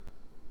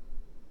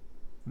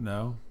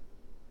No.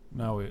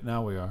 Now we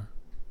are.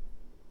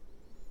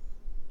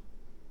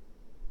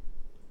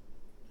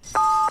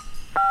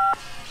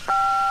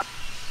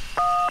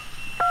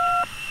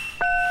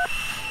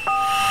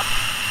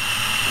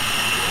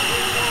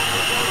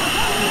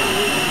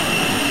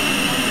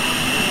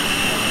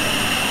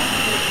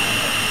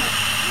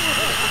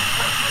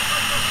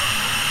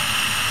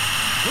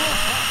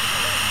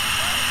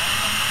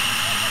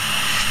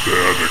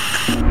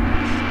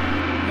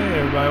 Hey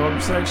everybody, welcome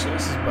to Section.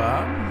 This is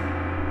Bob.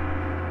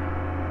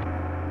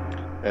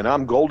 And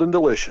I'm Golden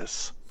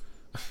Delicious.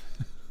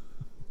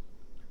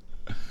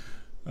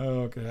 Oh,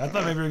 okay. I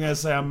thought maybe you were going to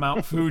say I'm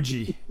Mount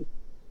Fuji.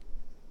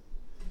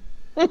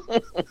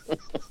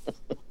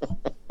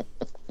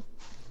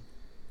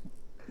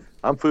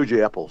 I'm Fuji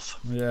Apples.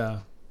 Yeah.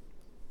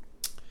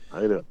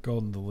 How you doing?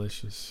 Golden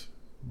Delicious.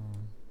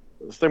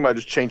 I was thinking about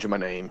just changing my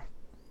name.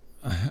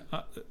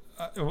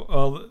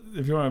 Well,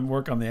 if you want to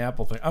work on the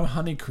apple thing, I'm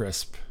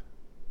Honeycrisp.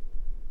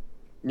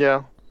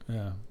 Yeah.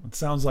 Yeah. It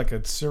sounds like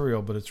a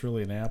cereal, but it's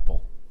really an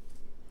apple.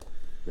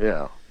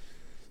 Yeah.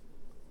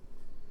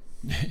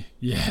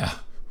 Yeah.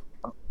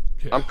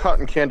 I'm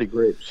cotton candy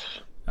grapes.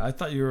 I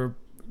thought you were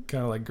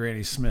kind of like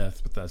Granny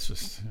Smith, but that's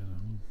just,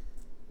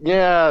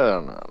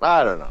 Yeah,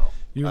 I don't know.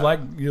 You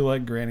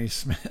like Granny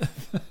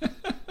Smith.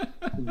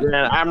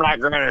 I'm not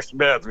Granny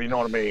Smith, you know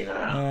what I mean.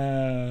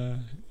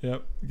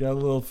 Yep. You got a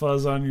little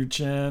fuzz on your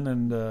chin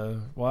and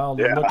wild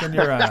look in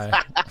your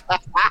eye.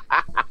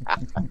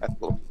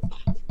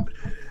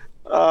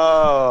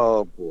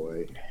 Oh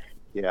boy.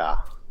 Yeah.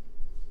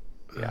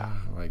 Oh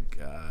my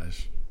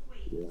gosh.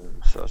 Yeah.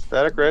 So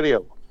Static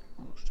Radio.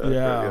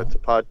 Radio. It's a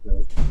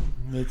podcast.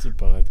 It's a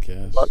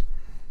podcast. But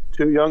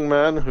two young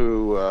men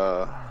who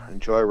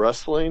enjoy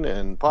wrestling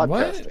and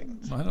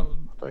podcasting.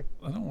 What?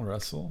 I don't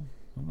wrestle.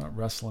 I'm not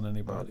wrestling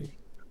anybody.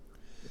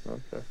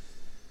 Okay.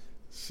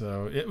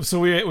 So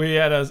we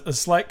had a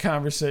slight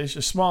conversation,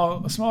 a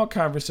small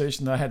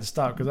conversation that I had to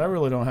stop because I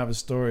really don't have a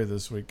story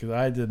this week because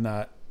I did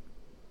not.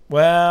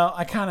 Well,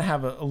 I kind of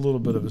have a little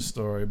bit of a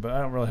story, but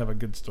I don't really have a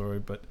good story.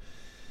 But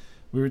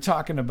we were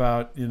talking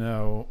about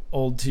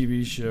old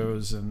TV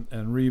shows and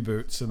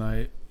reboots,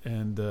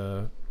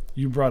 and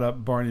you brought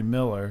up Barney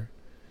Miller,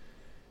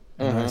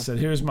 and I said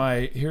here's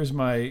my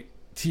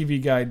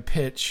TV guide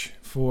pitch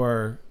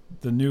for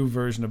the new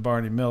version of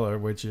Barney Miller,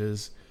 which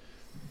is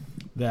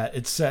that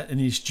it's set in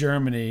East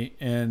Germany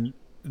and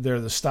they're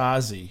the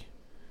Stasi,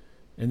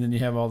 and then you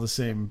have all the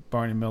same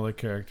Barney Miller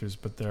characters,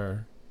 but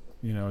they're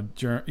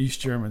East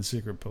German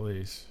secret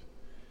police.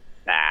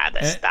 The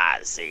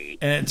Stasi.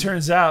 And it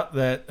turns out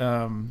that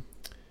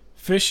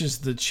Fish is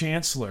the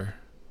Chancellor.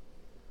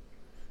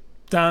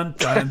 Dun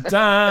dun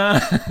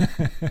dun.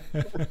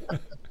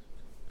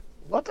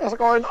 What is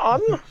going on?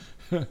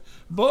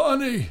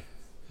 Barney.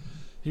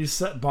 He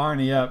set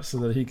Barney up so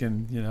that he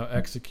can,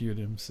 execute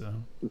him. So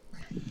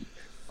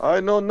I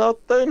know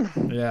nothing.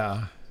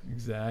 Yeah,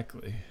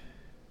 exactly.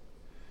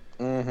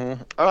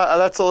 Mm-hmm.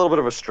 That's a little bit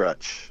of a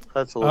stretch.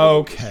 That's a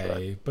little bit of a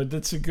stretch. But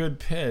it's a good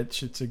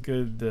pitch. It's a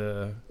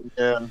good.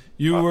 Yeah.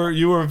 You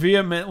were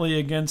vehemently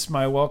against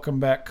my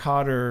Welcome Back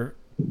Kotter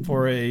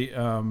for a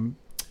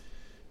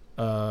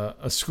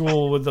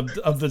school of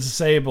the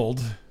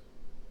disabled.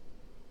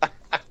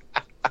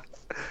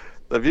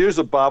 The views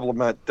of Bob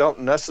Lament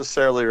don't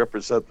necessarily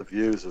represent the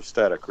views of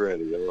Static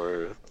Radio.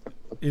 Or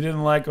you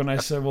didn't like when I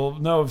said, well,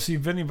 no, see,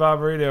 Vinny Bob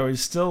Radio,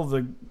 he's still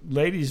the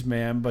ladies'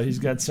 man, but he's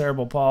got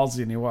cerebral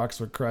palsy and he walks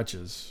with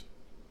crutches.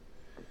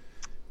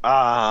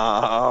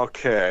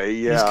 Okay,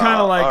 yeah. He's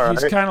kind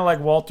of like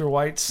Walter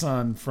White's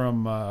son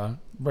from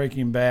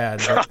Breaking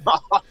Bad.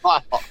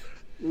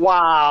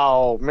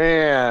 Wow,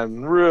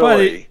 man,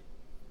 really?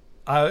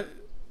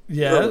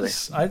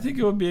 Yes, really? I think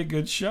it would be a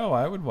good show.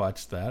 I would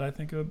watch that. I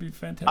think it would be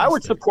fantastic. I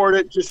would support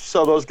it just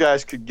so those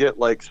guys could get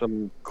like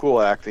some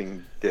cool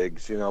acting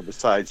gigs,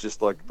 besides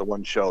just like the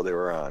one show they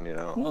were on,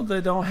 Well,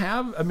 they don't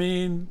have. I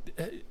mean,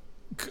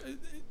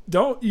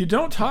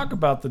 don't talk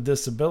about the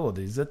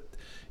disabilities.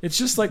 It's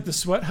just like the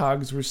Sweat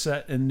Hogs were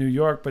set in New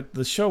York, but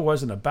the show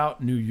wasn't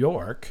about New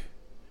York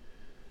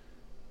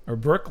or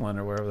Brooklyn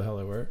or wherever the hell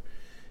they were.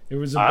 It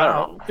was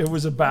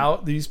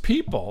about these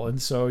people, and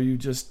so you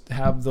just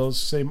have those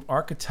same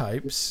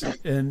archetypes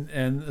in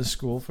a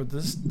school for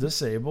this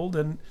disabled,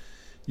 and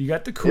you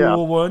got the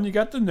cool one, you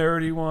got the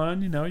nerdy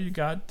one, you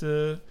got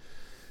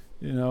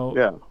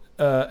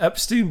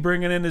Epstein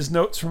bringing in his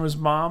notes from his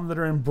mom that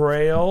are in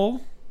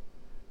Braille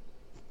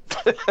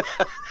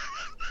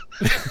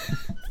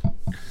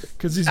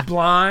because he's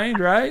blind,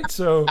 right?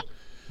 So,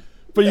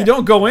 but you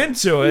don't go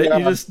into it.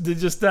 You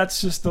just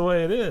that's just the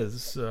way it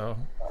is. So.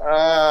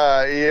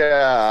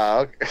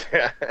 Yeah.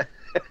 Okay.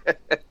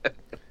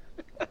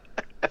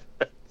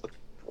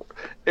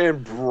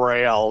 In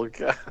Braille.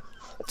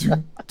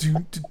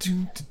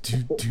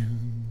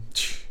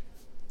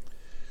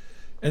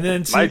 And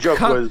then my joke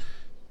was.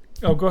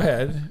 Oh, go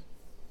ahead.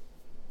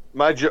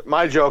 My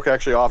joke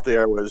actually off the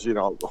air was,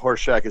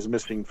 Horseshack is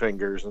missing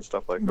fingers and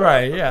stuff like that.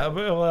 Right, yeah.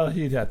 Well,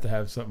 he'd have to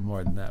have something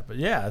more than that. But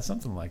yeah,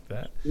 something like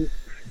that.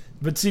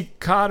 But see,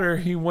 Cotter,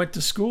 he went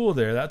to school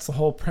there. That's the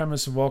whole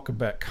premise of Welcome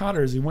Back,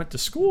 Kotter, is he went to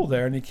school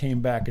there and he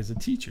came back as a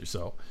teacher.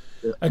 So,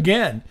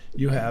 again,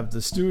 you have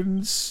the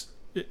students,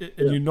 and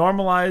you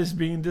normalize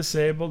being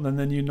disabled, and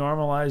then you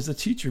normalize the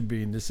teacher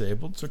being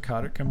disabled. So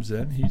Cotter comes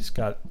in. He's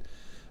got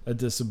a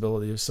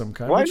disability of some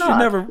kind, Why which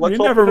not? you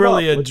never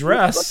really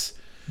address.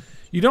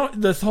 You don't.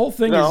 The whole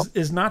thing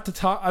is not to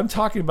talk. I'm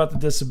talking about the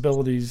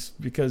disabilities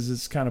because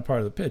it's kind of part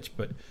of the pitch,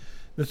 but.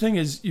 The thing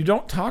is, you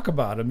don't talk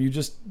about them.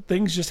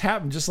 Things just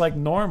happen, just like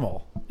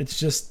normal. It's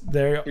just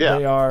they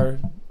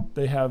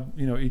have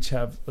each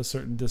have a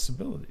certain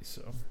disability.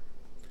 So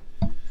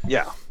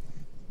yeah.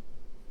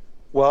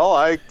 Well,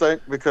 I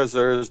think because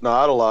there's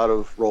not a lot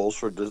of roles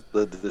for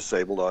the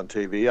disabled on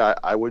TV,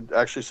 I would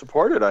actually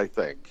support it. I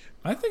think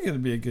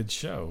it'd be a good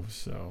show.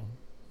 So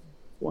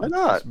why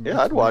not?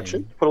 Yeah, I'd watch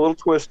it. Put a little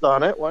twist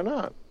on it. Why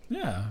not?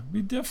 Yeah,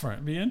 be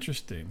different, be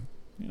interesting.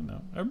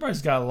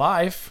 Everybody's got a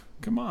life.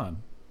 Come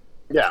on.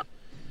 Yeah.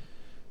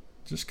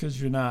 Just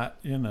because you're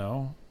not,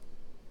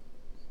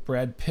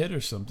 Brad Pitt or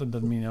something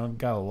doesn't mean you don't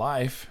got a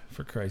life,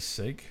 for Christ's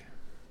sake.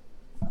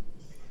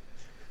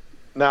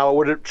 Now,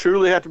 would it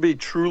truly have to be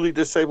truly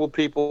disabled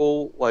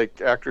people,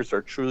 like actors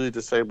are truly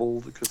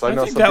disabled? Because I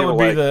know think some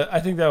people I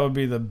think that would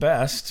be the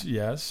best,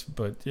 yes,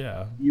 but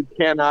yeah. You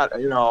cannot,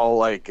 we're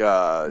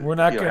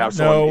not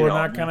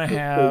gonna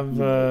have.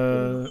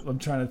 I'm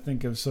trying to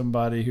think of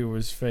somebody who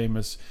was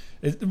famous.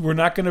 We're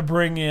not gonna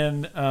bring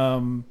in.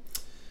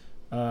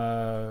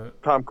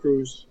 Tom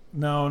Cruise.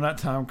 No, not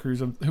Tom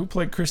Cruise. Who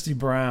played Christy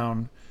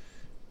Brown?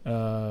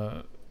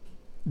 Daniel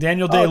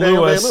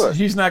Day-Lewis.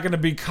 He's not going to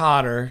be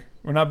Cotter.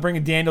 We're not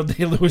bringing Daniel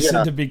Day-Lewis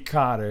in to be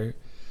Cotter.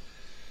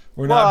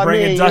 We're not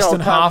bringing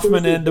Dustin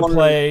Hoffman in to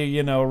play,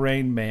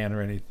 Rain Man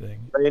or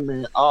anything. Rain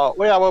Man. Oh,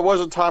 well,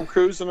 wasn't Tom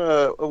Cruise in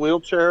a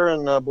wheelchair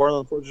in Born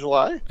on the 4th of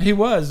July? He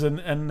was,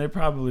 and they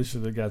probably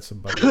should have got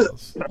somebody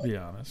else. To be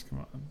honest, come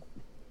on.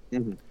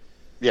 Mm-hmm.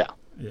 Yeah.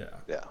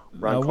 Yeah.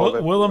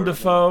 Willem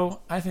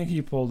Dafoe, I think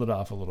he pulled it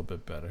off a little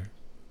bit better.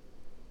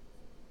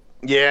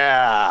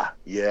 Yeah.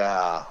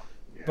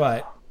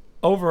 But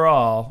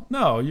overall,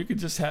 no, you could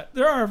just have.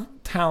 There are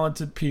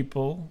talented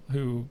people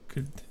who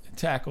could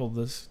tackle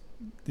this.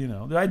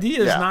 The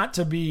idea is not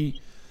to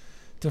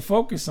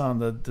focus on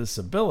the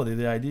disability.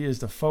 The idea is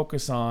to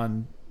focus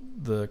on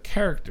the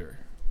character.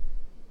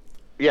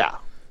 Yeah.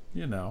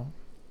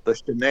 The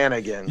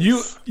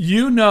shenanigans.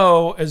 You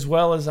know as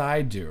well as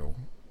I do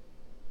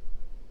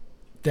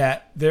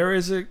that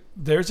there's a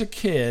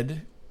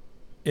kid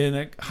in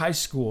a high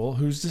school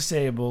who's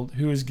disabled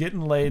who is getting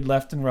laid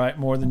left and right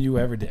more than you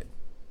ever did.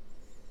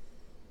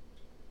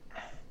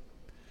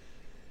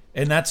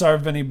 And that's our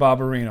Vinnie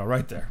Barbarino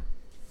right there.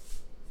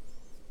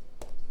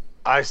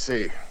 I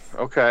see.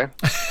 Okay.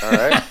 All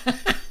right.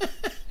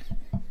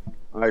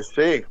 I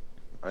see.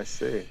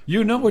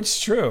 It's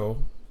true.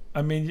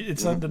 I mean,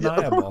 it's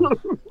undeniable.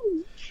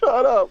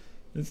 Shut up.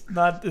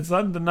 It's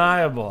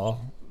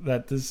undeniable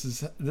that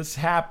this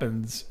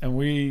happens,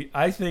 and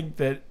I think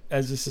that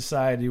as a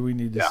society we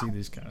need to see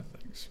these kind of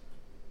things.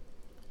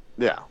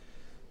 Yeah.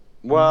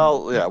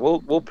 Well, yeah,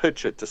 we'll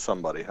pitch it to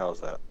somebody.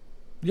 How's that?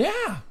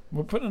 Yeah,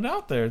 we're putting it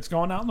out there. It's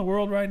going out in the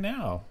world right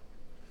now.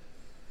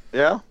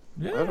 Yeah.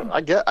 Yeah.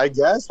 I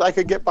guess I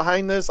could get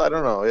behind this. I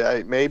don't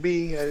know.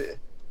 Maybe it's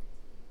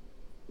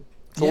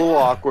a little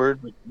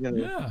awkward. But,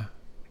 Yeah. A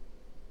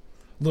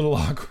little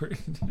awkward.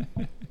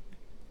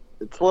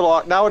 It's a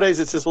little nowadays.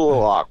 It's just a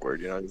little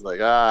awkward, It's like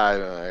I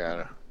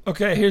gotta.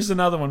 Okay, here's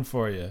another one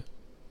for you.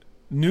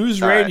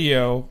 News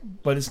radio,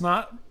 but it's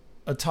not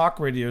a talk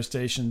radio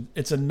station.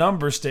 It's a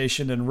number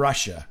station in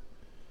Russia.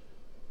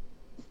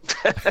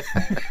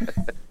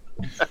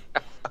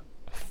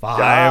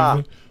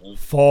 5,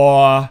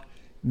 4,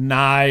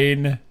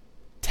 9,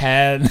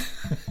 10.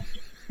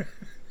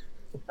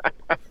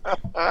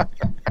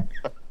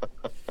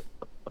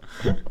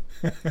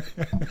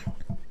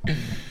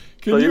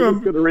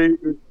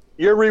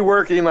 You're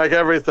reworking like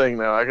everything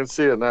now. I can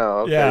see it now.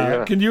 Okay,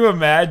 yeah. Can you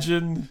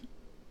imagine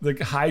the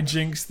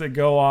hijinks that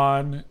go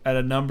on at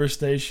a number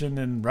station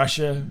in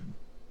Russia?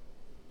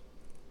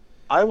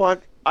 I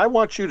want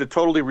you to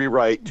totally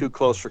rewrite Too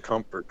Close for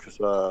Comfort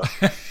because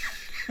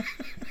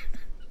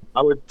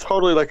I would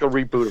totally like a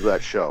reboot of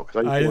that show.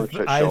 I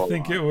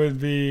think it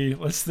would be.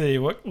 Let's see.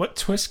 What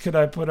twist could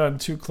I put on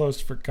Too Close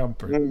for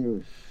Comfort?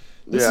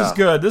 This is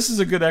good. This is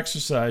a good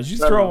exercise. You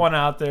throw one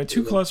out there.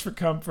 Too Close for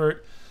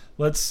Comfort.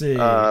 Let's see.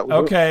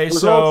 Okay,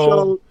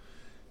 so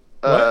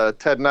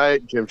Ted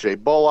Knight, Jim J.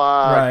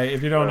 Bullock. Right.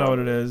 If you don't know what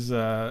it is,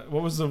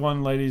 what was the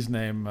one lady's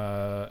name?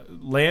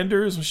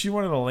 Landers? Was she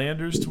one of the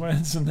Landers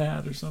twins in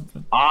that or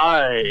something?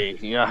 I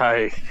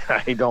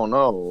don't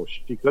know.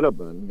 She could have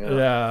been.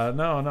 Yeah.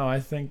 No. I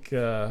think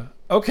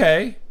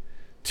okay.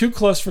 Too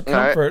Close for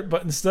Comfort,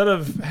 but instead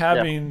of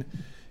having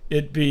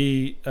it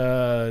be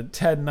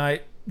Ted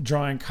Knight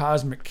drawing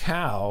Cosmic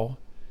Cow,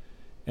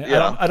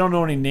 I don't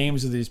know any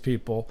names of these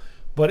people.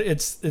 But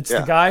it's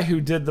the guy who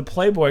did the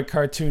Playboy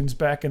cartoons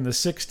back in the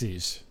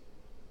 60s.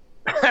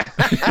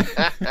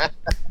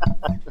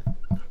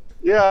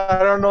 Yeah,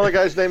 I don't know the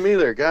guy's name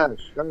either. Gosh,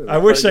 I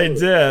wish I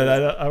did.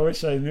 I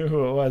wish I knew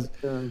who it was.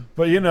 Yeah.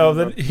 But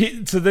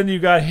then you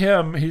got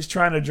him. He's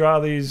trying to draw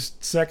these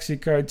sexy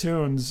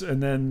cartoons,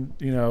 and then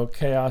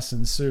chaos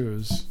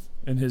ensues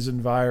in his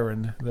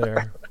environ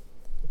there.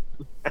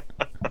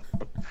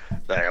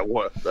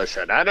 The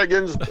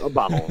shenanigans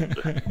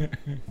abound.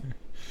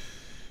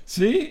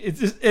 See, it's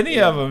just any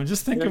of them.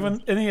 Just think of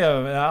any of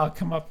them, and I'll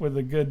come up with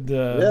a good.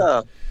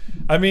 Yeah.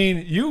 I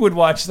mean, you would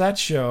watch that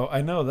show.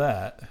 I know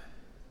that.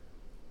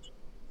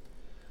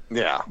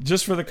 Yeah.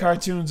 Just for the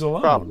cartoons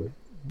alone. Probably.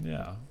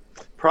 Yeah.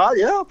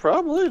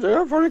 Probably.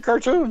 They're funny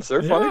cartoons.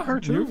 They're funny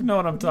cartoons. You know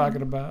what I'm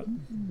talking about.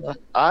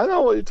 I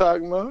know what you're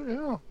talking about.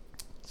 Yeah.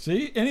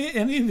 See,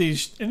 any of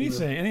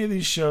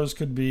these shows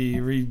could be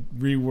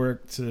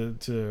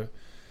reworked to.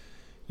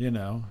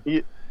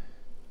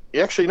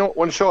 Actually,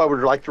 one show I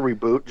would like to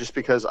reboot just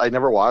because I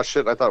never watched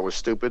it. I thought it was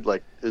stupid.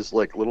 Is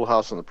Little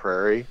House on the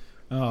Prairie.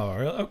 Oh,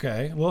 really?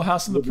 Okay. Little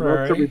House on the I'd love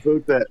Prairie. to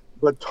reboot that,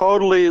 but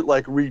totally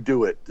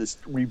redo it.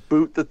 Just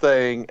reboot the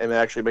thing and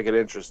actually make it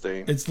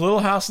interesting. It's Little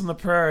House on the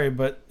Prairie,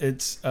 but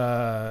it's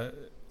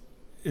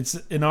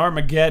in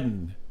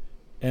Armageddon,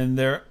 and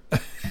they're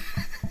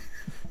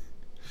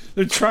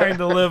they're trying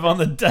to live on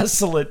the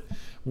desolate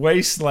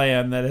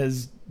wasteland that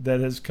has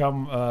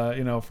come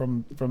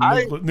from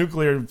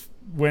nuclear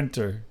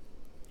winter.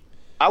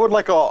 I would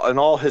like an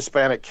all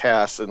Hispanic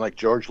cast, and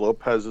George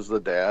Lopez is the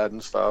dad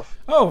and stuff.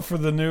 Oh, for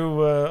the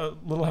new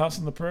Little House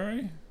on the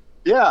Prairie?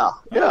 Yeah.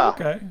 Oh,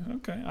 okay.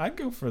 I'd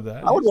go for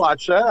that. I would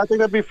watch that. I think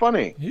that'd be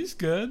funny. He's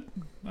good.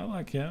 I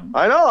like him.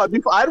 I know.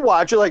 I'd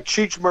watch it.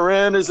 Cheech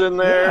Marin is in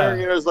there.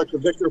 Yeah. It's the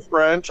Victor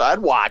French. I'd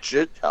watch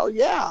it. Hell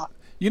yeah.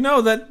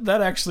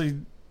 That actually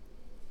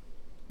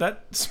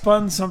that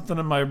spun something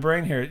in my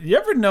brain here. You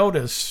ever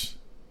notice?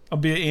 I'll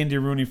be Andy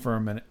Rooney for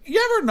a minute.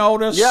 You ever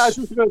notice? Yeah, I was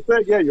just gonna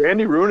say, you're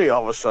Andy Rooney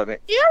all of a sudden.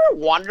 You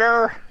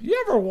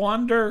ever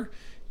wonder?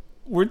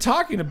 We're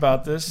talking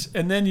about this,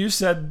 and then you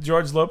said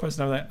George Lopez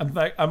and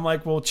everything. I'm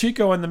like, well,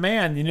 Chico and the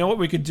Man. You know what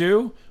we could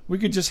do? We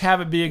could just have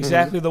it be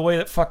exactly the way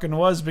it fucking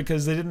was,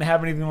 because they didn't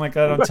have anything like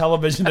that on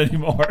television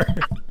anymore.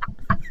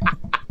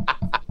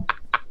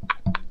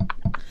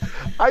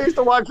 I used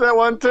to watch that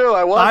one too.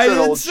 I watched that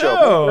old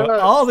show. Yeah.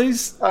 All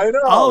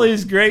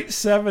these great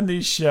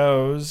 '70s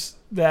shows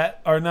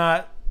that are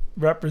not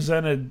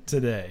represented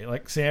today,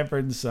 like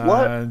Sanford and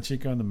Son,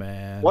 Chico and the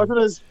Man.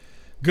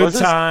 Good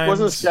Times.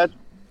 His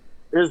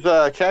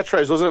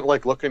catchphrase wasn't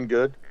it looking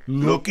good?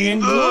 Looking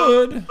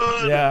good.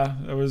 Yeah,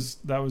 that was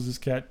his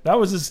catch. That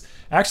was his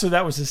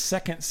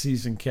second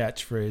season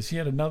catchphrase. He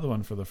had another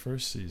one for the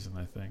first season,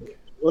 I think.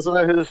 Wasn't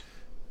that his?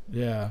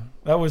 Yeah,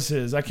 that was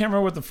his. I can't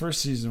remember what the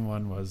first season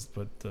one was,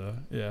 but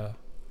yeah.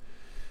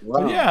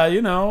 Wow. But yeah,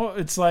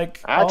 it's like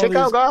all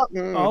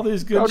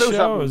these good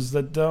shows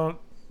that don't.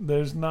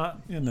 There's not,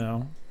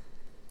 Yeah.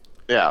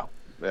 I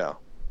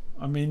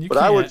mean, but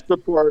can't.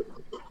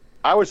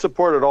 I would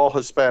support an all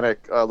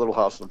Hispanic Little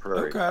House on the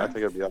Prairie. Okay. I think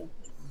it'd be.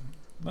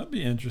 That'd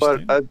be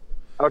interesting. But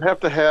I would have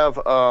to have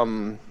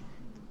Salma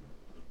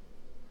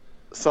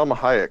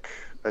Hayek.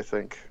 I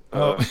think.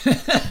 I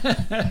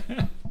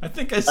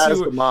think I see.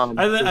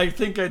 I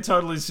think I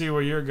totally see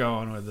where you're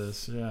going with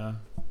this. Yeah.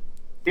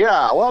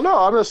 Yeah. Well, no,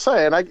 I'm just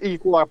saying,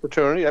 equal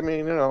opportunity. I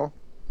mean,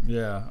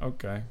 Yeah.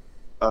 Okay.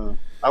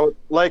 I would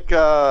like.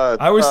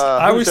 I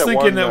was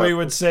thinking that we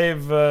would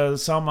save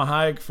Salma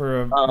Hayek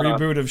for a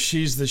reboot of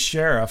She's the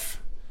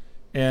Sheriff,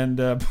 and.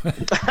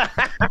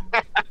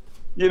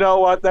 You know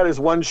what? That is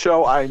one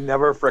show I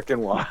never frickin'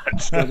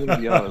 watched. I'm gonna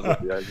be honest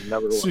with you. I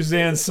never watched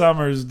Suzanne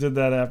Summers did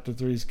that after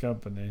Three's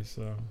Company,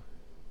 so.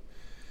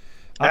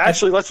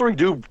 Actually, let's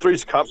redo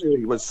Three's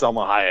Company with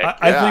Salma Hayek.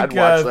 I'd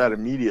watch that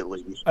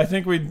immediately. I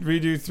think we'd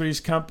redo Three's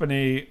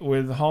Company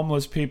with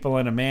homeless people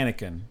and a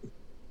mannequin.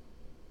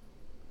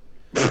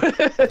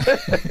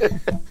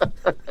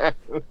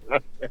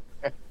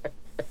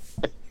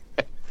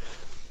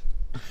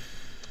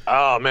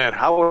 Oh man,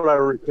 how would I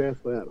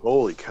recast that?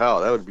 Holy cow,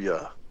 that would be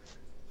a.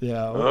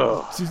 Yeah,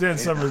 well, Suzanne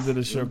Summers did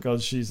a show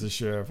called She's the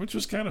Sheriff, which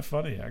was kind of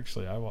funny,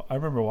 actually. I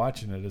remember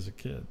watching it as a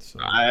kid. So.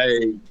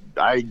 I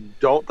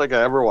don't think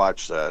I ever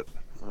watched that.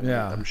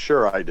 I'm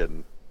sure I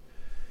didn't.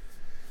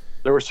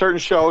 There were certain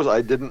shows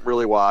I didn't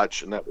really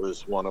watch, and that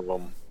was one of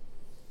them.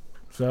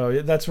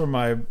 So that's where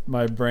my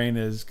brain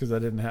is, because I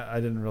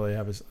didn't really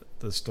have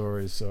the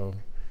stories. So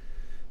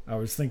I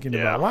was thinking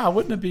about, wow,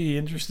 wouldn't it be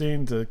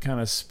interesting to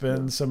kind of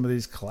spin some of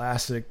these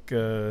classic.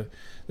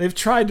 They've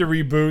tried to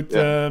reboot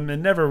them,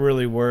 and never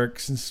really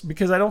works,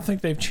 because I don't think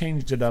they've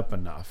changed it up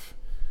enough.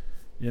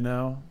 They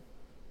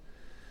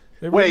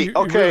really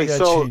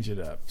so change it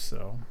up.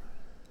 So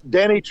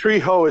Danny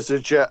Trejo is the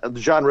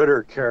John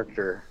Ritter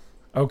character.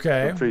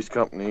 Okay, Three's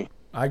Company.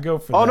 I go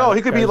for. Oh no,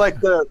 he could be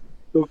like the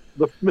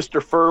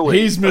Mr.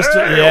 Furley. He's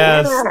Mr.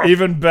 Yes,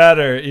 even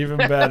better.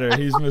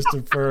 He's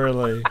Mr.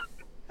 Furley.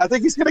 I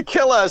think he's gonna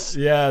kill us.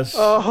 Yes.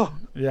 Oh.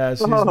 Yes,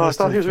 he's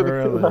Mr.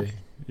 Furley.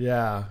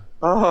 Yeah.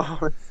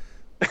 Oh.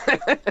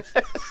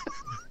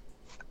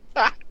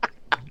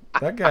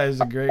 That guy is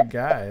a great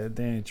guy,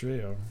 Danny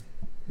Trejo.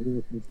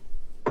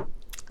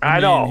 I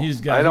know.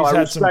 He's I know. he's I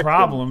had some respect him.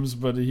 problems,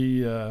 but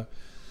he's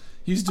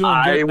doing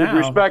I good would now.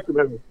 respect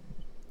him.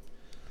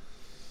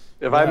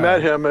 If I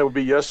met him, it would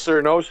be yes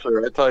sir, no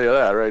sir. I tell you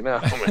that right now,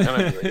 man.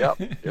 I'd be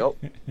like, yep.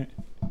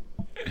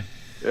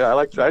 Yeah, I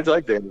like Danny.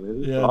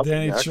 He's Yeah, awesome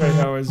Danny guy.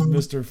 Trejo is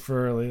Mr.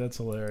 Furley. That's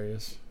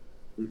hilarious.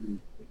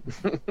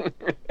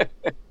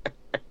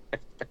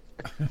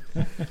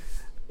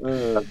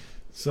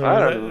 So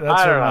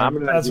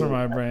that's where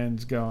my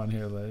brain's going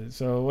here, ladies.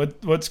 So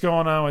what's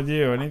going on with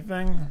you?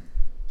 Anything?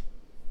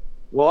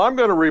 Well, I'm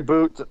going to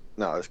reboot.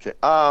 No, I was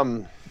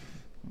kidding.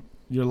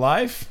 Your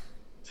life?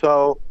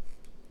 So,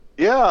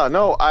 yeah,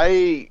 no,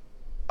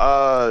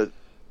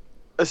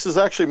 this is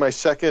actually my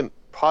second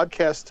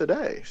podcast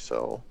today.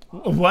 So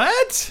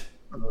what?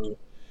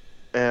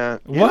 And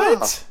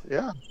what?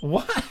 Yeah.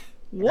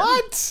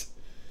 What?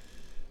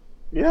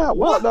 Yeah.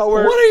 Well, no.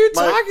 What are you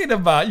talking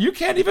about? You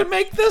can't even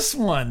make this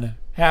one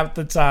half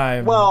the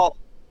time. Well,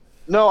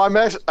 no,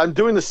 I'm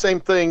doing the same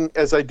thing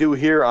as I do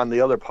here on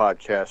the other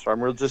podcast.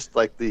 I'm just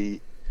like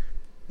the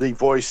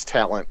voice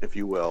talent, if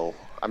you will.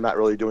 I'm not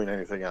really doing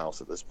anything else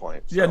at this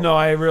point. So. Yeah, no,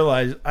 I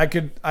realized I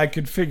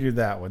could figure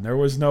that one. There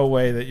was no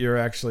way that you're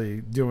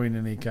actually doing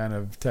any kind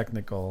of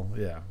technical.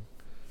 Yeah.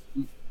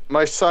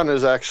 My son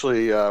is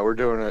actually we're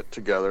doing it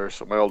together.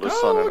 So my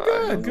oldest son and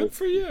I. Good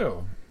for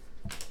you.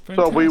 Fantastic.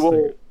 So we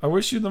will. I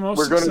wish you the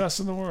most success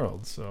in the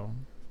world. So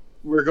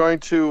we're going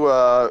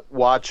to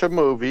watch a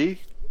movie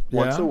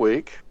once a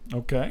week.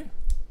 Okay.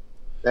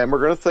 And we're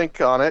going to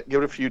think on it,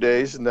 give it a few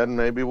days, and then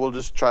maybe we'll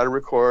just try to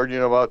record.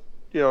 About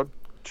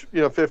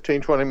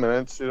 15, 20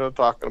 minutes.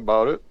 Talking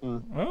about it.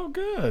 Oh,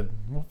 good.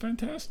 Well,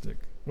 fantastic.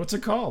 What's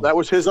it called? That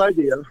was his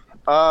idea.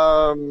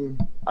 I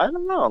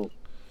don't know.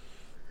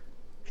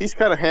 He's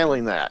kind of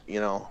handling that,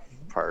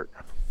 part.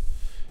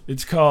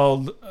 It's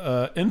called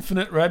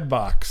Infinite Red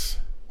Box.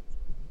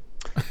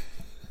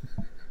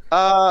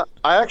 I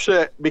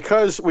actually,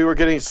 because we were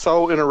getting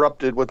so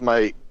interrupted with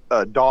my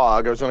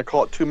dog, I was going to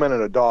call it 2 Men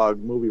and a Dog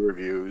movie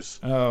reviews.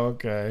 Oh,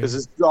 okay. Because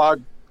this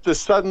dog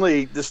just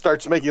suddenly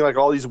starts making like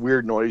all these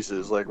weird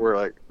noises. Like we're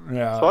like,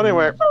 yeah. So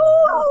anyway, it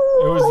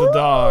was the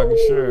dog,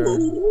 sure.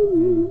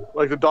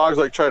 Like the dog's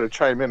like trying to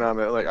chime in on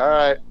it. Like, all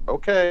right,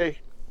 okay,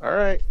 all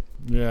right.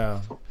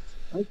 Yeah.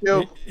 Thank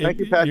you, thank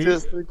you,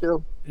 Patches. Thank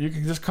you. You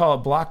can just call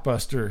it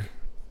Blockbuster.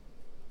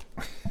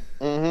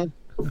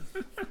 Mm-hmm.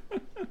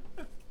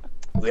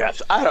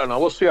 Yes, I don't know.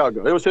 We'll see how it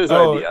goes. It was his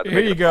idea. Here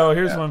you go.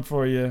 Here's one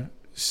for you.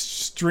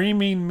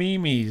 Streaming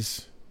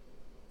memes.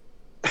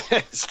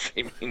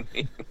 Streaming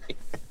memes.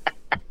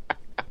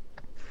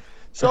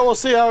 So we'll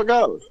see how it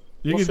goes.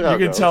 You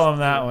can tell him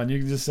that one. You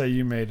can just say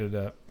you made it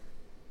up.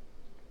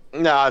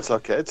 No, it's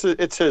okay.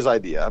 It's his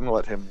idea. I'm gonna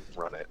let him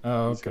run it.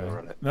 Oh, okay.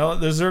 Now,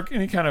 is there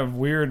any kind of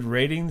weird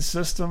rating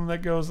system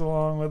that goes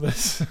along with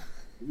this?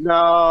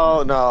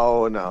 No.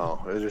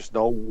 There's just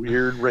no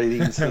weird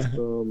rating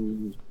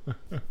system.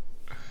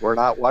 We're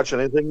not watching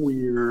anything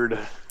weird.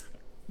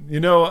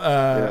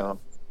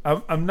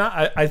 I'm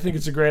not. I think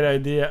it's a great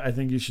idea. I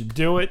think you should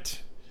do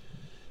it.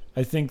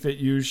 I think that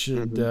you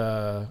should.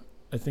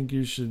 I think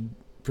you should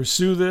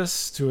pursue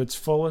this to its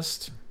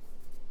fullest.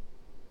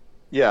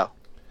 Yeah.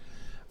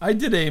 I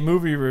did a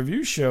movie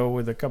review show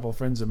with a couple of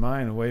friends of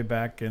mine way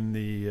back in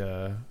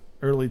the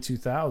early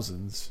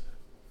 2000s.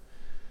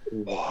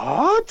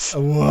 What?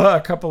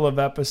 A couple of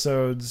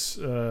episodes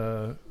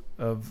of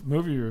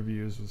movie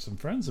reviews with some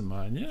friends of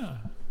mine. Yeah.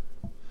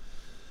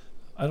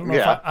 I don't know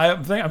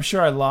if I'm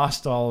sure I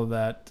lost all of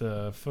that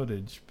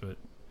footage, but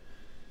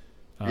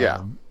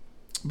yeah.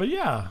 But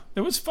yeah,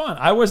 it was fun.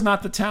 I was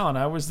not the talent.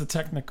 I was the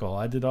technical.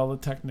 I did all the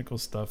technical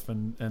stuff,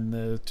 and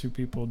the two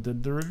people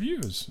did the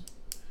reviews.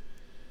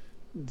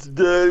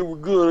 Today we're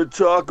going to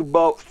talk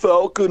about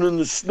Falcon and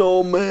the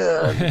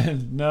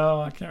Snowman.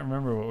 No, I can't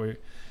remember what we...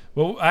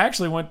 Well, I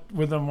actually went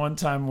with them one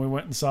time. We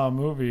went and saw a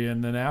movie,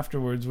 and then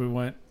afterwards we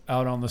went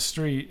out on the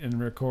street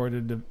and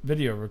recorded the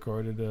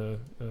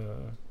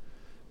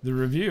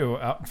review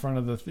out in front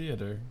of the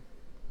theater.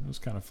 It was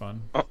kind of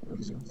fun.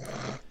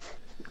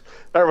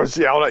 Everyone's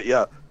yelling at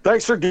you.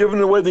 Thanks for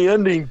giving away the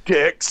ending,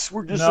 dicks.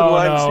 We're just in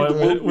line to see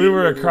the movie. We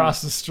were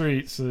across the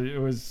street, so it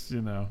was,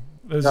 it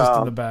was just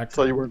in the back.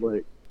 So you weren't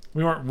late.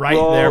 We weren't right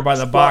there by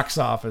the box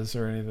office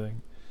or anything.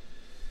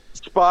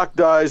 Spock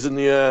dies in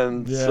the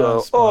end. Yeah,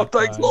 so,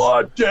 thanks a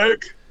lot,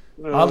 Dick.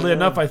 Oddly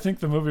enough, I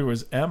think the movie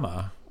was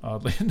Emma.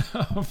 Oddly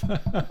enough.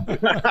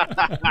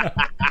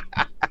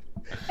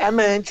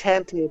 Emma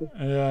Enchanted.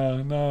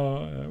 Yeah,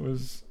 no,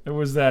 it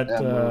was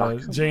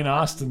that Jane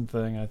Austen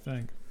thing, I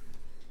think.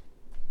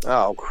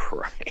 Oh,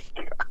 Christ.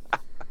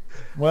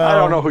 Well, I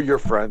don't know who your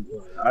friends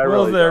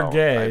are. They're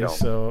gay,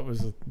 so it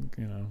was,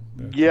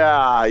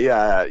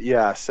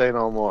 Yeah. Say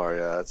no more.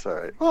 Yeah, that's all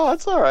right. Well,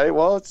 that's all right.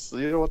 Well, it's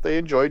what they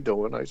enjoy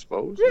doing, I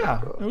suppose.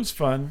 Yeah, it was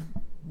fun.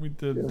 We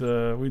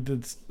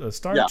did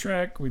Star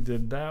Trek. We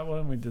did that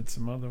one. We did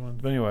some other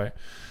ones. But anyway,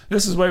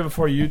 this is way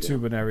before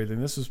YouTube and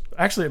everything. This was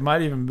actually, it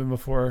might even been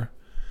before.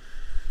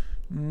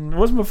 It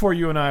wasn't before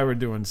you and I were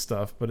doing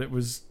stuff, but it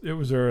was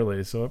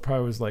early, so it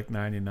probably was like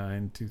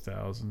 99,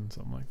 2000,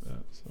 something like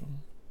that. So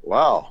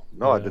Wow.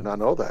 No, I Yeah. did not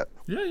know that.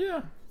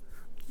 Yeah.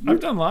 I've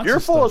done lots You're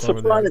of full of stuff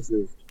over there.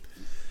 surprises.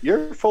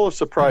 You're full of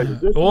surprises.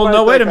 This is Well, what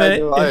no, I wait a think I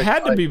minute. knew. It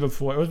had to be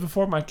before. It was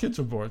before my kids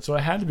were born, so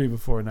it had to be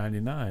before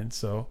 99.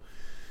 So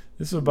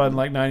this was about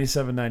like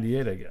 97,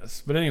 98, I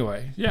guess. But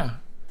anyway, yeah.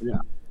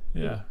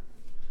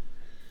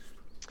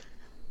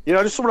 You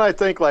know, just when I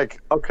think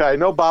like, okay, I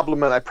know Bob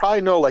LeMond. I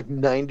probably know like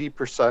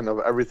 90% of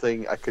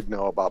everything I could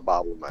know about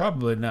Bob LeMond.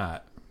 Probably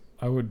not.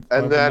 I would.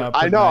 And then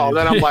I know.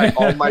 Then I'm like,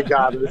 oh my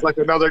god, there's like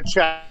another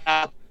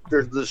chapter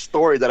to the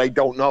story that I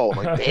don't know.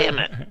 I'm like, damn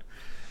it.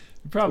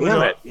 Probably Damn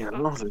not. it. You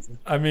know?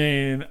 I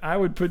mean, I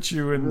would put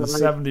you in the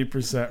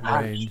 70%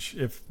 range,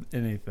 if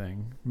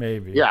anything,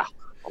 maybe. Yeah.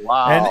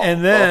 Wow.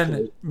 And then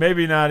Okay.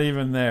 maybe not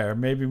even there.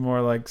 Maybe more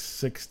like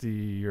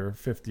 60 or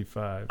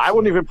 55. I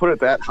wouldn't even put it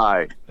that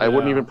high. I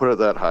wouldn't Yeah. even put it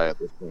that high at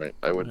this point.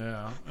 I would.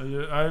 Yeah.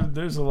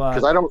 There's a lot.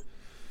 Because I don't.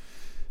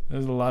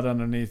 There's a lot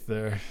underneath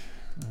there.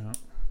 Yeah.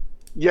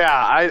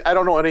 Yeah, I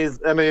don't know any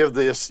of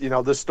this. You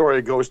know, this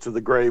story goes to the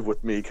grave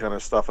with me, kind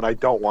of stuff, and I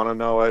don't want to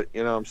know it.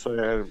 You know what I'm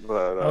saying?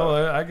 But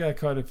I got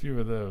quite a few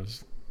of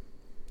those.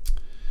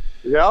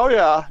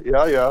 yeah.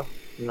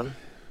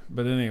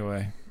 But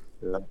anyway.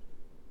 Yeah.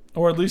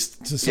 Or at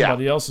least to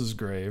somebody else's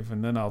grave,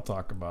 and then I'll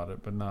talk about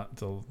it, but not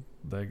until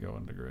they go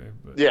into grave.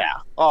 But Yeah.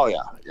 Oh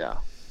yeah.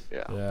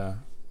 yeah.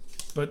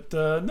 But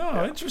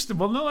no, interesting.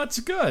 Well, no, that's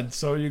good.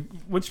 So,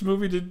 which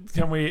movie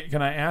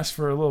can I ask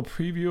for a little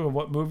preview of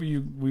what movie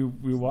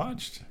we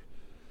watched?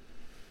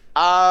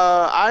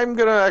 I'm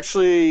gonna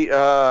actually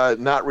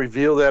not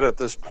reveal that at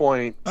this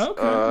point,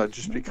 Okay.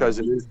 just because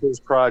it is his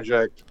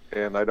project,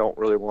 and I don't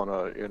really want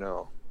to, you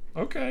know.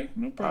 Okay,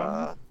 no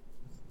problem.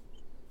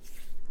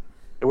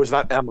 It was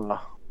not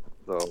Emma,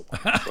 though.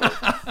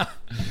 So.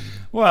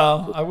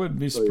 Well, I wouldn't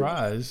be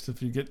surprised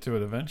if you get to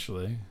it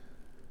eventually.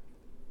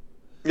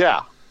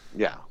 Yeah.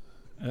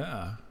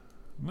 Yeah,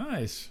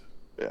 nice.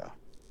 Yeah.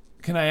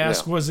 Can I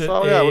ask, Yeah. was it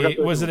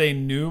was it a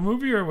new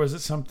movie or was it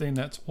something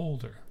that's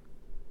older?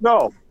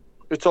 No,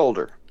 it's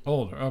older.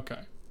 Older,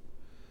 okay.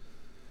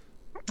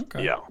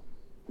 Yeah.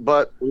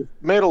 But we've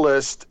made a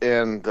list,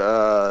 and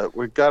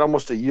we've got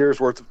almost a year's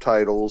worth of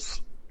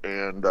titles,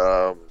 and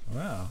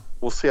Wow.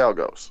 we'll see how it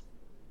goes.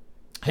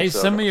 Hey,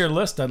 send me your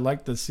list. I'd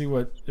like to see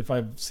if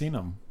I've seen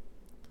them.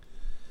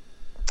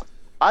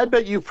 I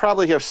bet you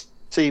probably have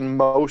seen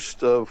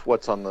most of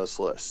what's on this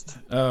list.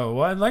 Oh,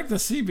 well, I'd like to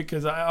see,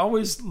 because I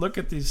always look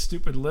at these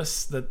stupid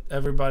lists that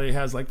everybody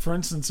has. Like, for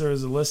instance, there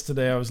was a list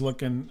today I was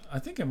looking, I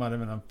think it might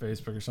have been on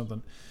Facebook or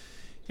something,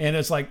 and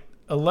it's like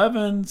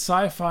 11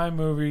 sci-fi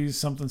movies,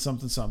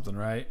 something,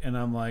 right? And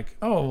I'm like,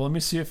 oh, well, let me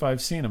see if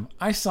I've seen them.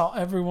 I saw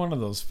every one of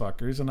those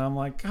fuckers, and I'm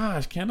like,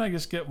 gosh, can't I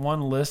just get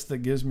one list that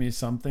gives me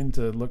something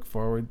to look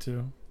forward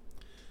to?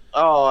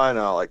 Oh, I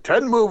know. Like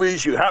 10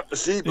 movies you have to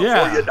see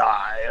before you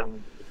die.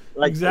 And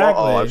like,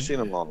 Exactly. Oh, I've seen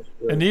them all.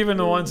 And even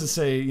the ones that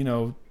say,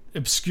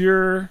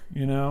 obscure,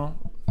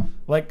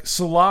 like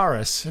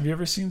Solaris. Have you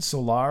ever seen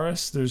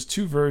Solaris? There's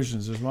two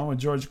versions. There's one with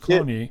George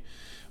Clooney,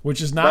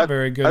 which is not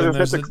very good. And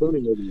there's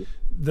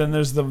then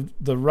there's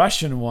the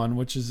Russian one,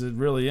 which is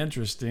really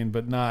interesting,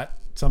 but not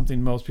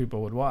something most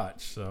people would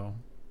watch. So,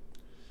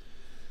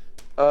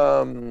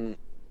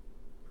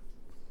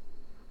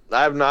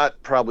 I've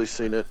not probably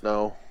seen it.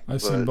 No,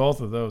 I've seen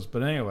both of those.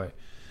 But anyway,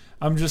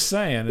 I'm just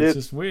saying it's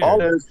just weird.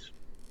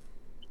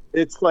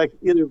 It's like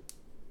either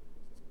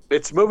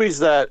it's movies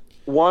that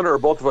one or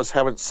both of us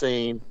haven't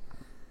seen,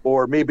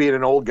 or me being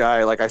an old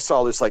guy, like I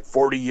saw this like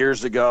 40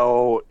 years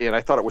ago, and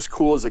I thought it was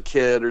cool as a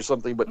kid or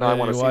something, but now I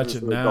want to see watch this it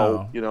as an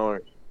now.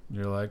 adult,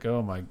 You're like,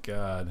 oh my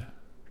god.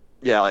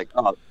 Yeah, like,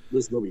 oh,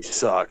 this movie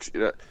sucks.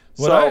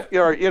 What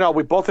So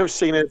we both have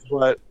seen it,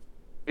 but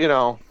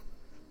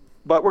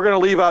but we're gonna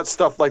leave out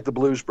stuff like the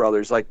Blues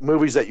Brothers, like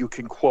movies that you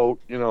can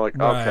quote. Like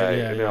Right,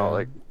 okay, yeah.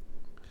 like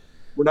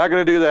we're not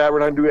gonna do that. We're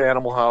not gonna do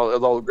Animal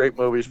House, all great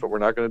movies, but we're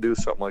not gonna do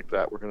something like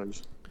that. We're gonna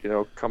just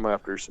come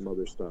after some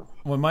other stuff.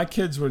 When my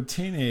kids were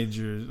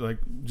teenagers, like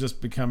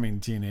just becoming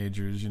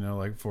teenagers,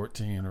 like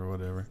 14 or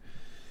whatever,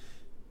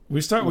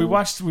 we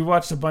watched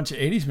a bunch of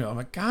 80s movies. I'm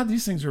like, God,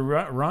 these things are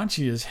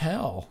raunchy as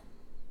hell.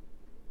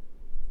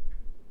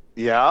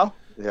 Yeah.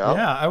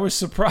 I was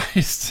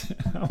surprised.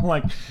 I'm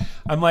like,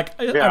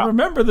 I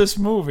remember this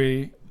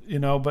movie,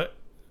 but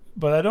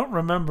I don't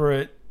remember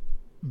it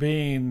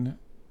being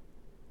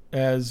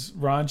as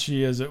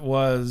raunchy as it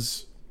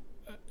was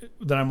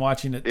that I'm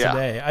watching it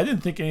today. I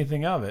didn't think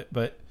anything of it,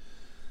 but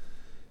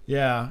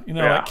like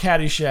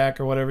Caddyshack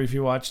or whatever. If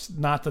you watch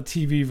not the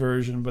TV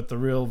version, but the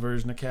real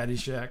version of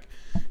Caddyshack,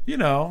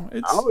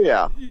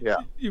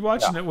 it's you're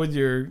watching it with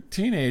your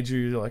teenager.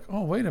 You're like,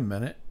 oh, wait a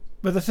minute.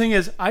 But the thing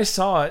is, I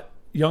saw it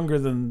younger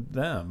than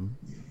them.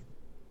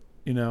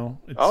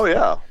 It's,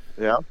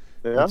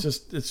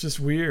 It's just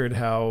weird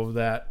how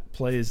that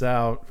plays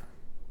out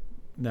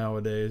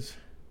nowadays.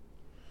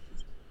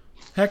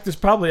 Heck, there's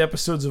probably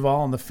episodes of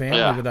All in the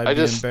Family that I'd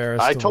be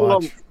embarrassed to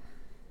watch. Them,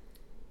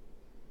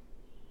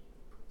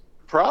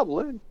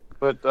 probably,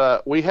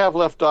 but we have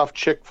left off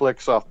chick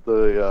flicks off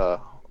the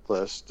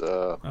list.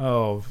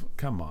 Oh,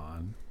 come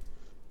on.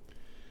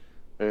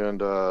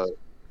 And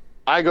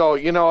I go,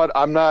 you know what?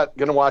 I'm not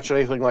gonna watch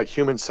anything like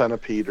Human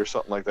Centipede or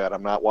something like that.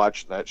 I'm not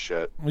watching that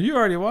shit. Well, you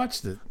already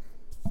watched it.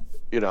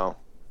 You know.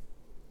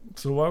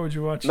 So why would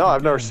you watch it? No,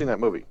 I've never again? seen that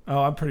movie. Oh,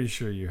 I'm pretty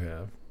sure you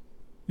have.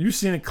 You've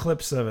seen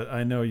clips of it.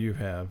 I know you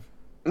have.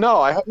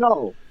 No, I have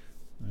no.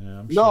 Yeah,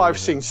 I'm No, sure I've you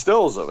seen have.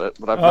 stills of it,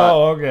 but I've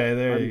Oh, okay.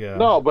 There you go.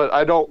 No, but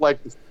I don't like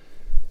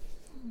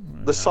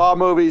the Saw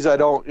movies. I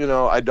don't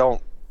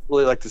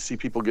really like to see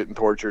people getting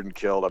tortured and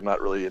killed. I'm not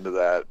really into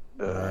that.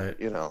 Right.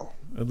 You know,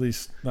 At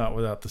least not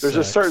without the there's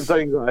sex. just certain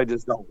things that I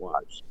just don't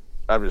watch.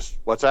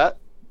 What's that?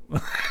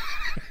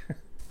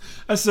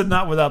 I said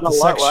not without No, the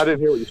well, sex. I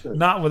didn't hear what you said.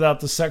 Not without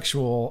the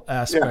sexual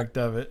aspect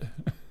of it.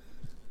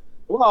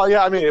 Well,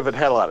 yeah, I mean, if it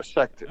had a lot of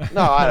sex,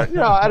 no, I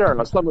don't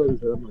know. Some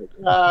movies I'm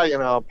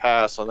like,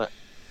 pass on that.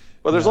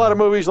 But there's a lot of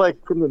movies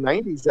like from the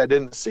 '90s I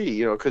didn't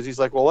see, because he's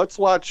like, well, let's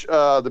watch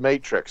The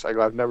Matrix. I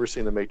go, I've never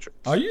seen The Matrix.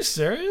 Are you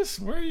serious?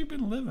 Where have you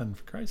been living,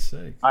 for Christ's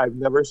sake? I've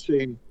never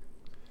seen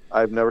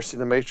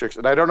The Matrix,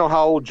 and I don't know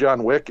how old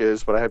John Wick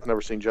is, but I have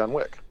never seen John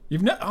Wick.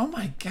 Oh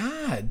my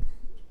God.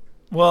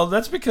 Well,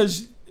 that's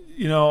because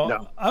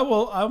No.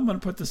 I'm going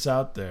to put this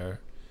out there.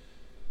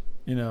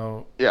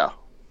 Yeah.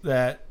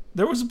 That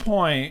there was a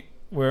point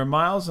where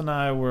Miles and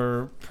I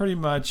were pretty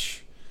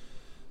much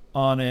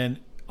on an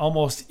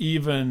almost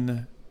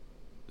even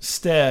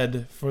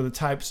stead for the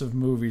types of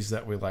movies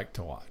that we like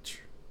to watch.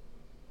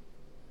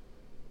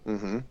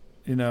 Mm-hmm.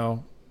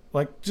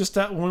 Like just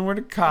that when we were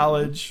in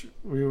college,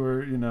 we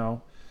were,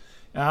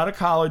 out of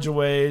college a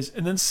ways,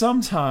 and then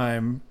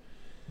sometime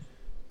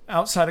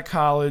outside of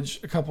college,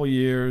 a couple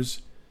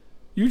years,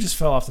 you just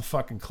fell off the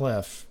fucking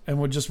cliff and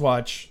would just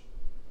watch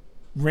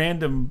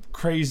random,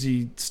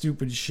 crazy,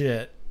 stupid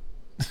shit.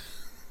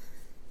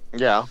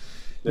 Yeah.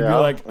 You'd be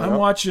like, I'm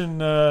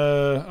watching,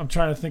 I'm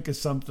trying to think of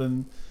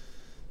something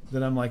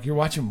that I'm like, you're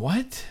watching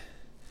what?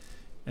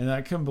 And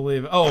I couldn't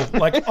believe it. Oh,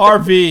 like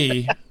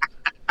RV.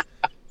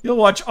 You'll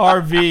watch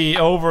RV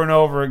over and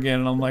over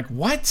again, and I'm like,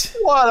 what?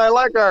 What? I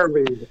like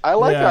RV. I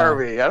like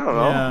RV. I don't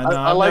know. Yeah, no,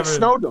 I like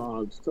Snow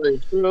Dogs. I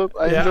enjoy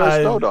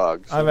Snow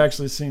Dogs. I've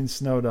actually seen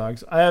Snow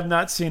Dogs. I have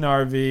not seen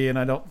RV, and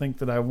I don't think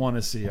that I want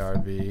to see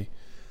RV.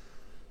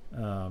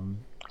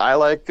 I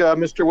like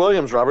Mr.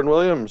 Williams, Robin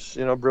Williams.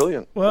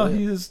 Brilliant. Well,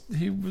 brilliant.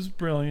 he was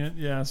brilliant,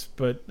 yes,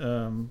 but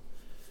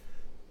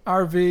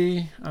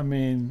RV. I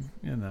mean,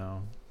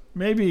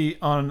 maybe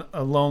on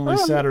a lonely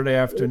Saturday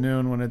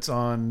afternoon when it's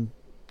on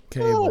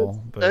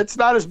cable. But it's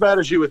not as bad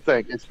as you would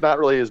think. It's not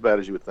really as bad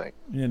as you would think.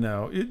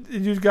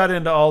 You got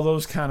into all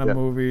those kind of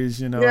movies,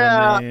 what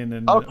I mean?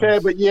 And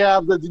but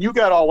you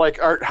got all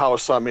like art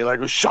house on me, like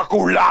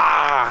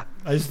Shakula.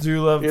 I just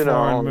do love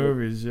foreign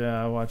movies.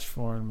 Yeah, I watch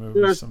foreign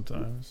movies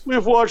sometimes.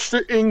 We've watched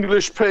The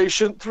English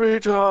Patient 3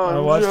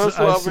 times.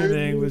 I've seen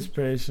The English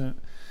Patient.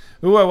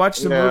 Ooh, I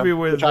watched a movie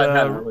with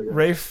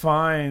Ralph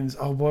Fiennes.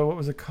 Oh boy, what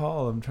was it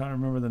called? I'm trying to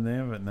remember the name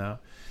of it now.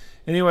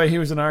 Anyway, he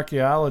was an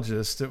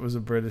archaeologist. It was a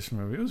British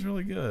movie. It was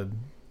really good.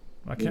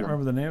 I can't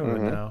remember the name of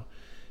it now.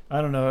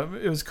 I don't know.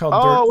 It was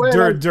called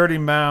Dirty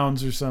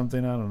Mounds or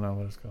something. I don't know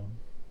what it's called.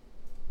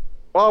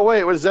 Oh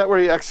wait, was that where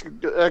he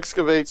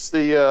excavates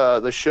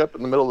the ship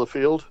in the middle of the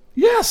field?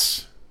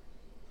 Yes.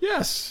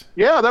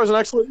 Yeah, that was an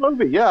excellent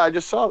movie. Yeah, I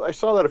saw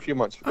that a few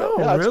months ago.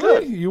 Oh, yeah,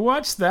 really? Good. You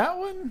watched that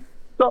one?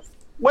 So,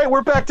 wait,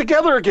 we're back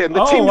together again.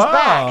 The team's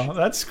back. Oh,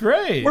 that's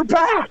great. We're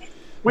back.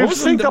 We've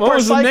synced up what our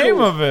was the cycles. name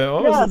of it?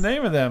 What was the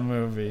name of that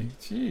movie?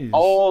 Jeez.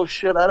 Oh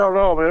shit, I don't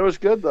know, man. It was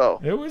good though.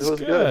 It was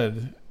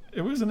good. It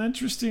was an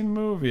interesting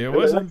movie. It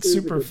wasn't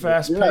super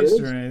fast paced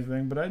or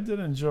anything, but I did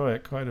enjoy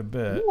it quite a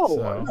bit.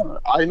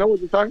 I know what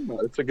you're talking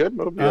about. It's a good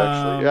movie,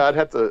 actually. Yeah, I'd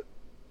have to.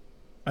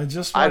 I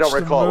just watched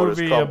a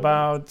movie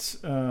about.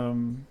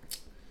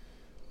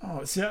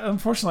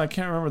 Unfortunately, I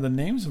can't remember the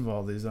names of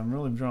all these. I'm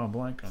really drawing a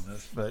blank on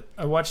this. But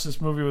I watched this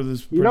movie with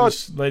this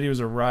British lady who was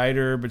a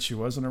writer, but she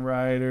wasn't a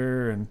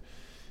writer, and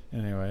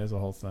anyway, it's a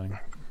whole thing.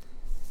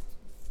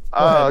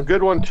 A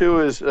good one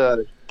too is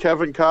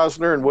Kevin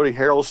Costner and Woody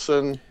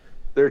Harrelson.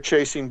 They're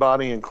chasing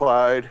Bonnie and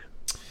Clyde.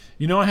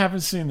 I haven't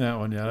seen that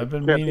one yet. I've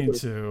been meaning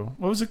to.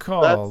 What was it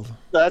called?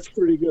 That's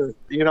pretty good.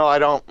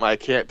 I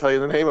can't tell you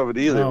the name of it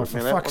either. Oh,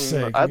 for fuck's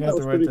sake. You have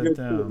to write that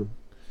down. Too.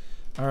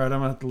 All right, I'm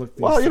going to have to look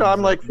these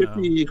I'm like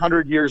 50,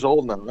 100 years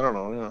old now. I don't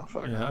know.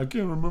 I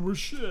can't remember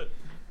shit.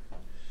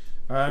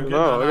 All right, I'm getting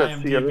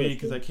on IMDb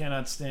because I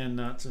cannot stand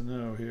not to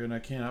know here, and I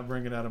cannot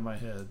bring it out of my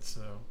head,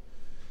 so...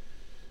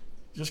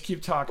 Just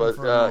keep talking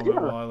for a moment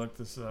while I look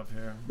this up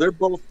here. They're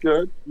both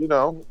good.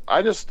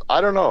 I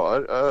don't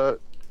know.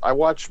 I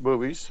watch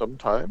movies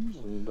sometimes,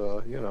 and,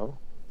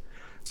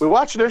 We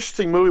watched an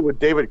interesting movie with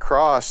David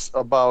Cross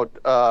about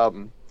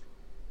him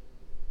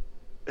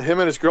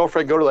and his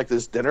girlfriend go to, like,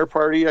 this dinner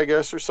party, I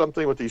guess, or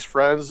something with these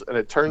friends, and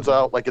it turns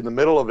out, like, in the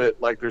middle of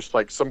it, like, there's,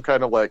 like, some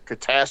kind of, like,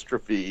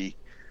 catastrophe.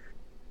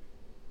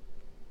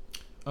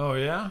 Oh,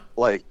 yeah?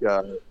 Like,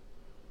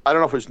 I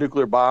don't know if it was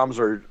nuclear bombs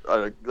or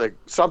like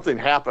something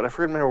happened. I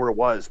forget what it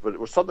was, but it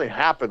was something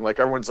happened. Like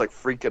everyone's like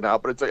freaking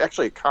out, but it's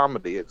actually a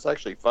comedy. It's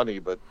actually funny,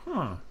 but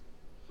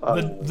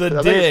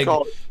the Dig.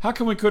 How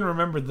come we couldn't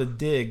remember The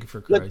Dig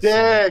for Christ's sake?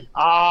 The Dig.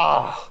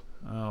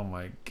 Oh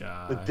my The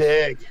god.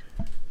 Dig.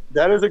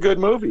 That is a good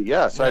movie.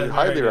 Yes, Yeah, I'd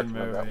highly very good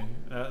recommend that movie. one.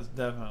 That was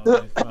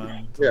definitely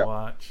fun to Yeah.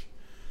 watch.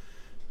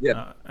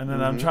 Yeah. And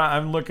then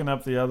I'm looking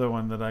up the other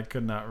one that I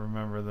could not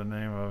remember the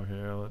name of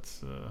here.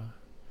 Let's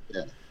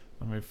Yeah.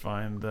 let me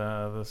find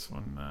this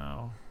one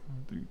now.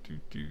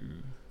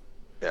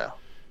 Yeah.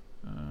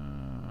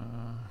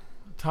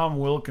 Tom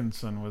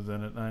Wilkinson was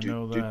in it. I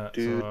know Do, that,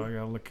 do. so I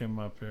gotta look him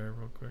up here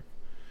real quick.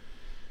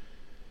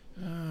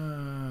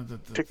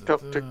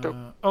 TikTok, TikTok.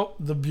 Oh,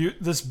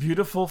 This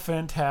Beautiful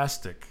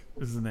Fantastic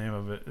is the name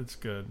of it. It's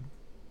good.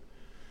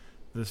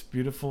 This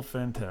Beautiful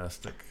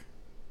Fantastic.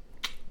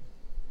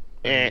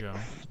 There you go.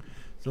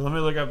 So let me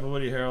look up the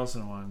Woody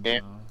Harrelson one.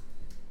 So.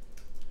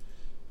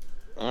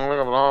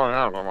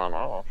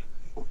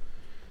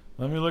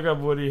 Let me look up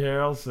Woody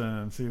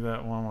Harrelson and see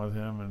that one with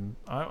him. And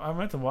I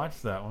meant to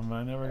watch that one, but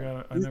I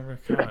never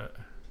caught it.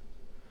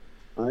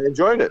 I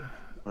enjoyed it.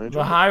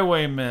 The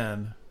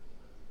Highwaymen.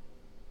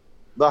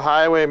 The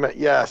Highwayman.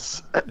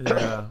 Yes.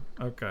 Yeah.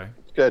 Okay.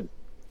 Good.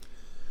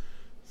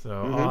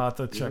 So I'll have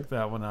to check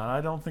that one out.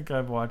 I don't think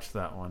I've watched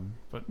that one,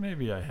 but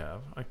maybe I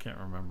have. I can't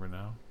remember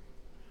now.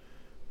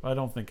 I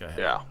don't think I have.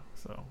 Yeah.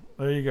 So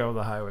there you go,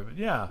 The Highwaymen.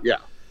 Yeah. Yeah.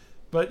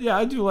 But yeah,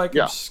 I do like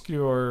Yeah.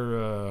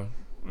 obscure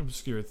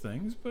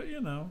things, but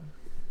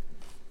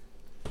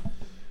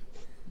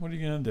what are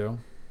you gonna do?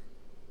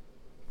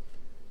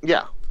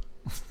 Yeah.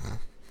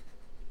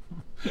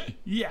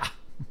 Yeah.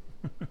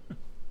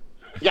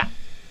 Yeah.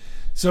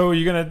 So are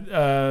you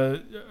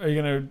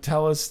gonna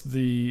tell us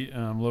the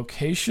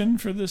location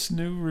for this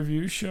new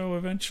review show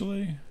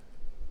eventually?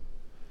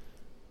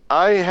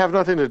 I have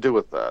nothing to do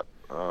with that.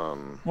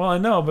 Well, I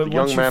know, but The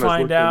once young you man is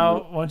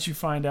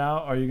find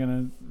out, are you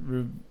gonna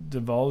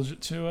divulge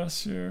it to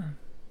us here?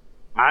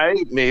 I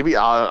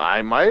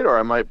might, or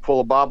I might pull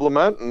a Bob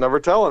Lament and never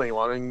tell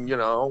anyone, and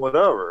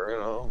whatever.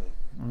 Oh,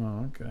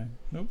 okay,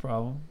 no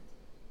problem.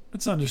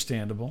 It's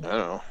understandable. I don't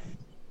know.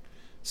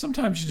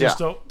 Sometimes you just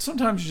don't.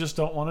 Sometimes you just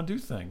don't want to do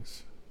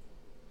things.